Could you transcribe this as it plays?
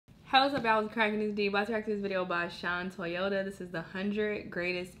How's up, y'all? Cracking this D. About to react to this video by Shanell. This is the 100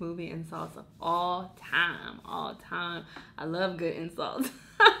 greatest movie insults of all time. All time. I love good insults.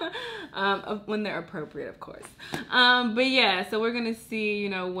 When they're appropriate, of course. But yeah, so we're gonna see, you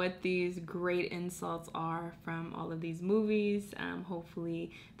know, what these great insults are from all of these movies.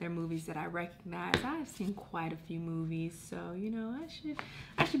 Hopefully they're movies that I recognize. I've seen quite a few movies, so you know,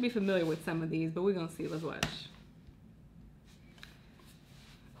 I should be familiar with some of these, but we're gonna see. Let's watch.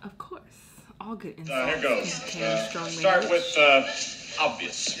 Of course, all good insults. Here goes. Start with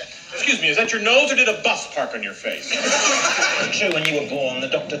obvious. Excuse me, is that your nose or did a bus park on your face? True, when you were born, the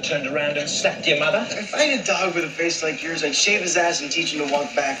doctor turned around and slapped your mother. If I had a dog with a face like yours, I'd shave his ass and teach him to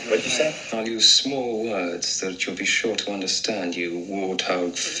walk backwards. What'd you say? I'll use small words that you'll be sure to understand, you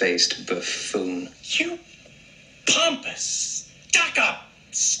warthog-faced buffoon. You pompous, stuck-up,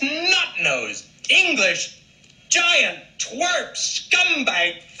 snot-nosed, English, giant, twerp,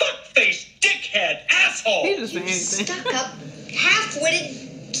 scumbag, fuckface, dickhead, asshole. He just saying anything. Stuck-up,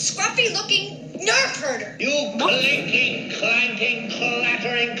 half-witted, scruffy-looking nerve herder. You clinking, clanking,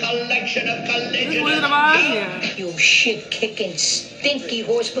 clattering collection of collision. Wizard of Oz, yeah. You shit-kicking, stinky,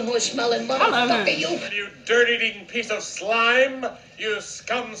 horse-smelling I love motherfucker, him. You dirt-eating piece of slime. You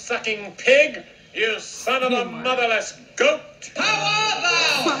scum-sucking pig. You son of a motherless goat. How art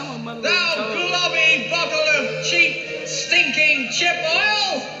thou, thou globby bottle of cheap, stinking chip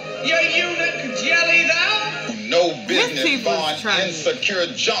oil? You eunuch jelly thou? No business born insecure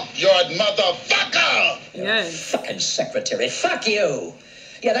junkyard motherfucker! Yes. Fucking secretary, fuck you!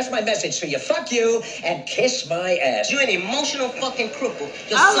 Yeah, that's my message for you. Fuck you and kiss my ass. You an emotional fucking cripple.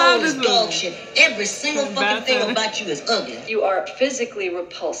 Your I love soul is this dog movie. shit. Every single fucking thing about you is ugly. You are physically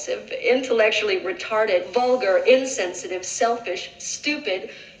repulsive, intellectually retarded, vulgar, insensitive, selfish, stupid.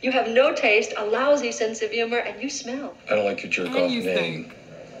 You have no taste, a lousy sense of humor, and you smell. I don't like your jerk-off And you name. stink.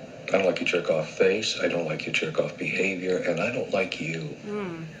 I don't like your jerk-off face. I don't like your jerk-off behavior. And I don't like you.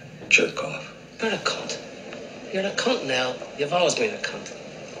 Jerk-off. You're a cunt. You're a cunt now. You've always been a cunt.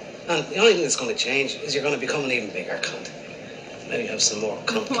 And the only thing that's going to change is you're going to become an even bigger cunt. Maybe have some more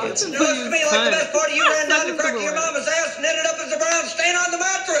cunt kids. You looks to me like the best part of you ran down the crack of your mama's ass and ended up as a brown stain on the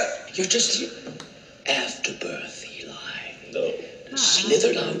mattress. You're just afterbirth, Eli. No.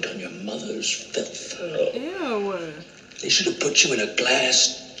 Slithered out on your mother's filth. Ew. They should have put you in a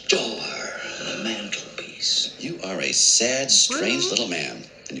glass jar on a mantelpiece. You are a sad, strange little man,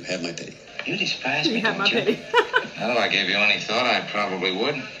 and you have my pity. You despise me, You have my don't you? pity. Well, I gave you any thought, I probably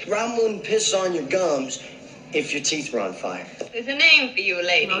would. Ron wouldn't piss on your gums if your teeth were on fire. There's a name for you,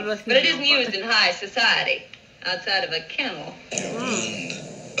 lady, No, that's but it not isn't used in high society, outside of a kennel.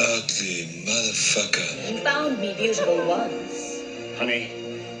 Ugly motherfucker. You found me beautiful once. Honey,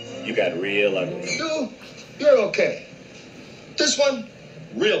 you got real ugly. You're okay. This one,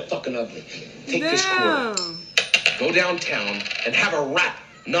 real fucking ugly. Take this quarter, Damn. go downtown, and have a rat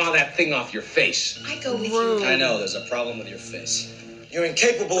gnaw that thing off your face. I go with Rude. you. I know, there's a problem with your face. You're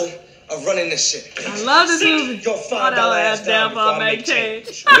incapable of running this shit. I love this movie. Your $5 ass down before I make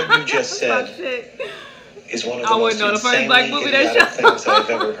change. What you just Fuck said shit. is one of I the wouldn't most know the first black insanely movie they idiotic shot. things I've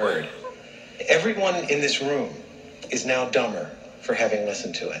ever heard. Everyone in this room is now dumber for having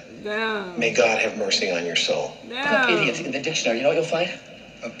listened to it. Damn. May God have mercy on your soul. Damn. Idiot in the dictionary. You know what you'll find?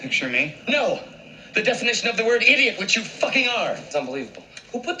 Picture me? No. The definition of the word idiot, which you fucking are. It's unbelievable.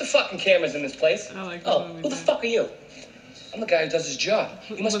 Who put the fucking cameras in this place? I like this Oh, movie. who the fuck are you? I'm the guy who does his job.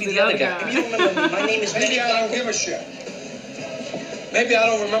 You must Was be the the other other guy. guy. If you don't remember me, my name is Maybe I don't give a shit. Maybe I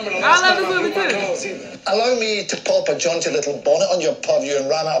don't remember the I last love time this movie blew my too. nose either. Allow me to pop a jaunty little bonnet on your purview and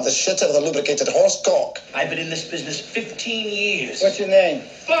ram out of the shit out of the lubricated horse cock. I've been in this business 15 years. What's your name?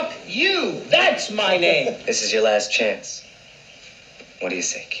 Fuck you! That's my name. This is your last chance. What do you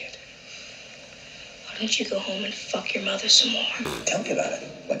say, kid? Why don't you go home and fuck your mother some more? Tell me about it.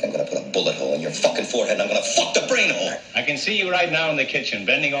 Like I'm gonna put a bullet hole in your fucking forehead and I'm gonna fuck the brain hole. I can see you right now in the kitchen,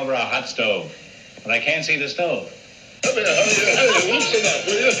 bending over a hot stove. But I can't see the stove. Come here, hey, loosen up,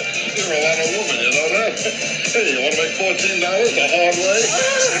 will you? You're a lot of woman, you know that? Hey, you want to make $14 the hard way?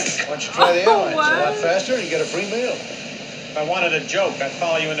 Why don't you try the airline? It's a lot What? faster and you get a free meal. If I wanted a joke, I'd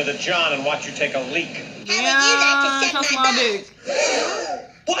follow you into the John and watch you take a leak. Yeah, so small dick.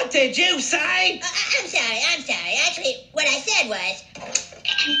 What did you say? I'm sorry. Actually, what I said was...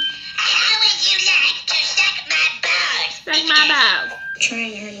 How would you like to suck my balls? Suck my balls.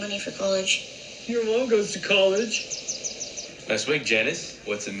 Trying to earn money for college. Your mom goes to college. Nice wig, Janice.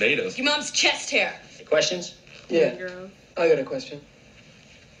 What's it made of? Your mom's chest hair. Questions? Yeah, girl. I got a question.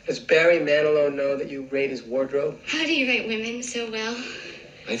 Does Barry Manilow know that you raid his wardrobe? How do you rate women so well?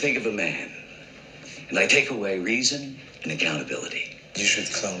 I think of a man, and I take away reason and accountability. You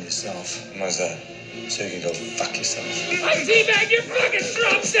should clone yourself. Why's that? So you can go fuck yourself. I teabag your fucking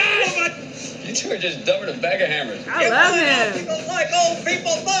drum set! You two are just dumber than a bag of hammers. I love him. People like old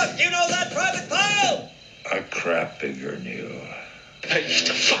people fuck. You know that, Private Pile? I crap bigger than you. I used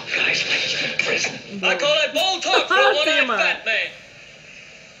to fuck guys when I was in prison. I call that bold talk for a one-eyed fat man.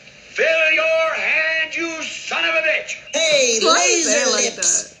 Fill your hand, you son of a bitch! Hey, Why laser is that like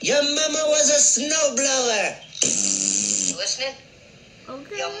lips. that? Your mama was a snowblower. You listening?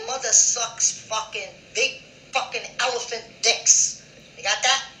 Okay. Your mother sucks fucking big fucking elephant dicks. You got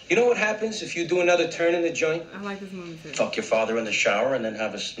that? You know what happens if you do another turn in the joint? I like this movie too. Fuck your father in the shower and then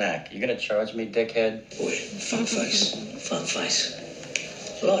have a snack. You gonna charge me, dickhead? Boy, fun face. Fun face.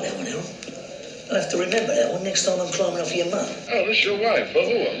 I like that one, Al. I'll have to remember that one next time I'm climbing off your mum. Oh, this your wife? Oh,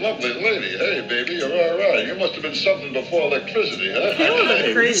 a lovely lady. Hey, baby, you're all right. You must have been something before electricity, huh?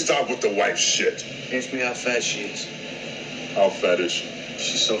 Hey, will you stop with the wife shit? Ask me how fat she is. How fat is she?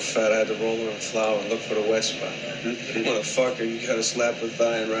 She's so fat I had to roll her in flour and look for the wet spot. You wanna fuck her, you gotta slap her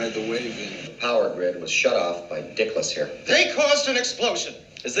thigh and ride the wave in. The power grid was shut off by Dickless here. They caused an explosion.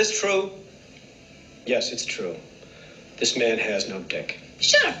 Is this true? Yes, it's true. This man has no dick.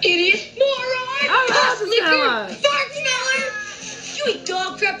 Shut up, idiot! Moron! I love Puss the licker! sound. Fart smeller! You eat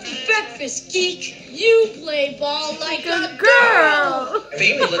dog crap for breakfast, geek! You play ball like a girl!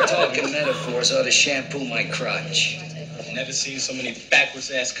 People that talk in metaphors ought to shampoo my crotch. Never seen so many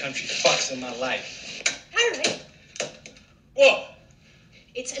backwards-ass country fucks in my life. Harry, What?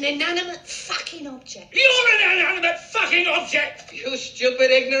 it's an inanimate fucking object. You're an inanimate fucking object! You stupid,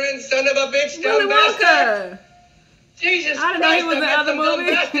 ignorant son of a bitch, Willy dumb bastard! Wonka. Jesus I didn't know he Christ, was in I've had other some dumb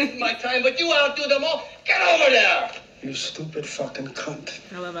movies. bastards in my time, but you outdo them all. Get over there! You stupid fucking cunt.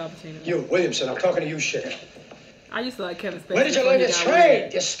 I love Al Pacino. You, Williamson, I'm talking to you, shit. I used to like Kevin Spacey. Where did you before learn he to got trade,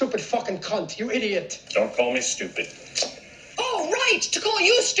 weird. you stupid fucking cunt? You idiot. Don't call me stupid. Oh, right! To call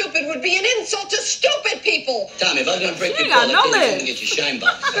you stupid would be an insult to stupid people! Tommy, if I was going to break She your got bullet, no then you're legs. going to get your shine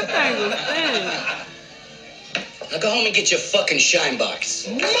box. That thing was thin. Now go home and get your fucking shine box.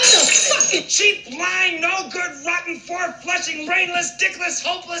 Motherfucking cheap, lying, no good, rotten, four-flushing, brainless, dickless,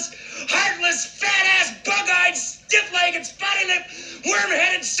 hopeless, heartless, fat-ass, bug-eyed, stiff-legged, spotty-lipped,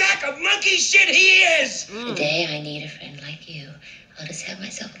 worm-headed sack of monkey shit he is! Today I need a friend like you. I'll just have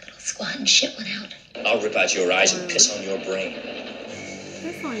myself a little squat and shit one out. I'll rip out your eyes and piss on your brain.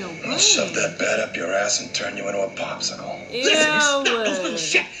 That's on your I'll brain. shove that bat up your ass and turn you into a popsicle. Stop those little Ew.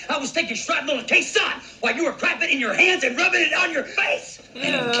 shit! I was taking shrapnel and K-Son while you were crapping in your hands and rubbing it on your face!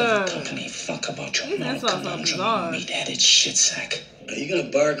 I don't give a Ew. company fuck about your These moral insults are conundrum, bizarre. meat-headed shit sack. Are you going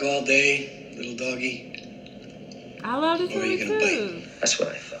to bark all day, little doggy? I love this Or are you movie gonna too. That's what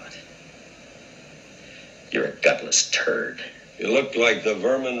I thought. You're a gutless turd. You look like the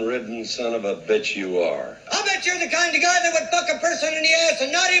vermin-ridden son of a bitch you are. I bet you're the kind of guy that would fuck a person in the ass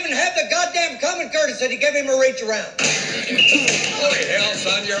and not even have the goddamn common courtesy to give him a reach around. Holy hell,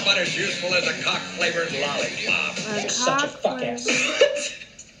 son, you're about as useful as a cock-flavored lollipop. A Such a cock fuck ass.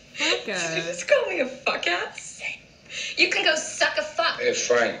 Fuck ass. Just call me a fuck ass? You can go suck a fuck. Hey,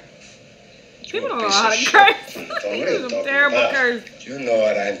 Frank. People don't know how to curse. This is a terrible curse. You know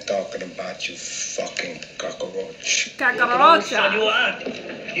what I'm talking about, you fucking cockroach. Son you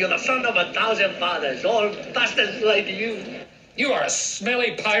Cacarocha. are. You're the son of 1,000 fathers, all bastards like you. You are a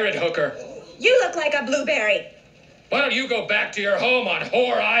smelly pirate hooker. You look like a blueberry. Why don't you go back to your home on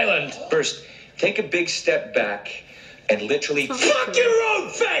Whore Island? First, take a big step back and literally Fuck your own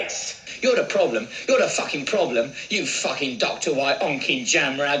face! You're the problem. You're the fucking problem. You fucking Dr. White, onking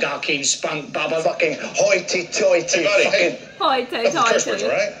jamrag, arking spunk bubba. Fucking hoity-toity. Hey, buddy, fucking... Hoity Curse words, all toity.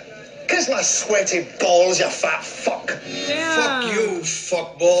 right? Kiss my sweaty balls, you fat fuck. Damn.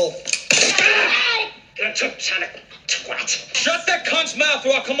 fuckball. Twat. Shut that cunt's mouth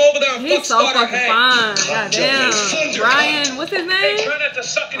or I'll come over there and He's fuck so start her fucking head. fine. Goddamn. Ryan, what's his Hey, name? try not to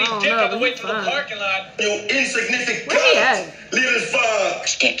suck any I don't dick know, on the but way he's to the fine. parking lot. You insignificant Where he at? Little fuck.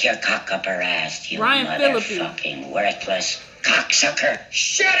 Stick your cock up her ass, you Ryan Phillippe. motherfucking worthless cocksucker.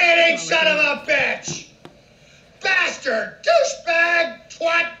 Shut it, son of a bitch! Bastard! Douchebag!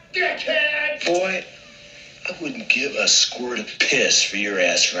 Twat! Dickhead! Boy, I wouldn't give a squirt of piss for your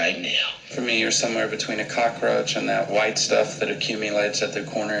ass right now. For me, you're somewhere between a cockroach and that white stuff that accumulates at the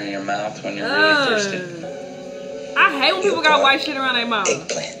corner of your mouth when you're really thirsty. I hate when people got white shit around their mouth.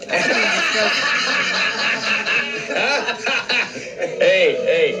 eggplant. That shit is disgusting.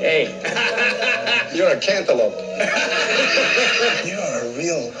 Hey. You're a cantaloupe. You're a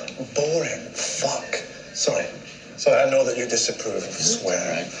real boring fuck. Sorry, I know that you disapprove of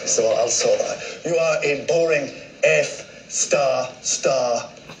swearing, so I'll sort that. You are a boring F***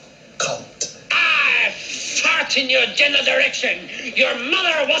 cunt. I fart fart in your general direction. Your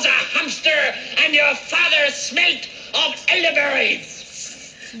mother was a hamster, and your father smelt of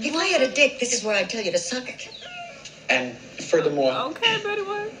elderberries. If I had a dick, this is where I'd tell you to suck it. And furthermore, Okay, Betty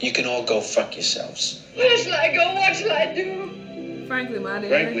White. you can all go fuck yourselves. Where shall I go? What shall I do? Frankly, my dear.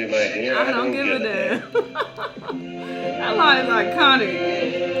 Frankly, my dear, I don't give a damn. That line is iconic.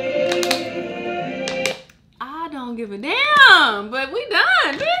 I don't give a damn. But we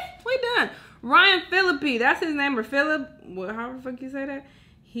done, bitch. We done. Ryan Phillippe, that's his name, or Philip, however the fuck you say that.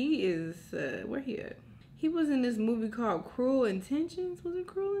 He is, where he at? He was in this movie called Cruel Intentions. Was it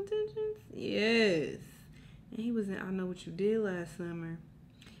Cruel Intentions? Yes. And he was in I Know What You Did Last Summer.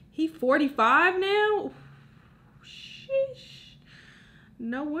 He 45 now? Sheesh.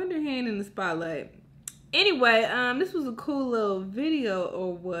 No wonder he ain't in the spotlight. Anyway, this was a cool little video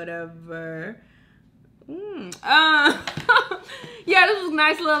or whatever. Yeah, this was a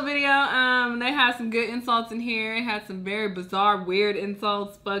nice little video. They had some good insults in here. It had some very bizarre, weird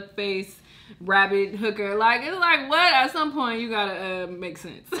insults. Fuckface, rabbit, hooker. Like, it's like, what? At some point, you gotta make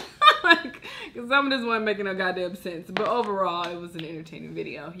sense. Like, cause some of this wasn't making no goddamn sense. But overall, it was an entertaining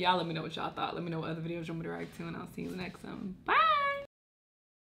video. Y'all let me know what y'all thought. Let me know what other videos you want me to react to, and I'll see you in the next one. Bye!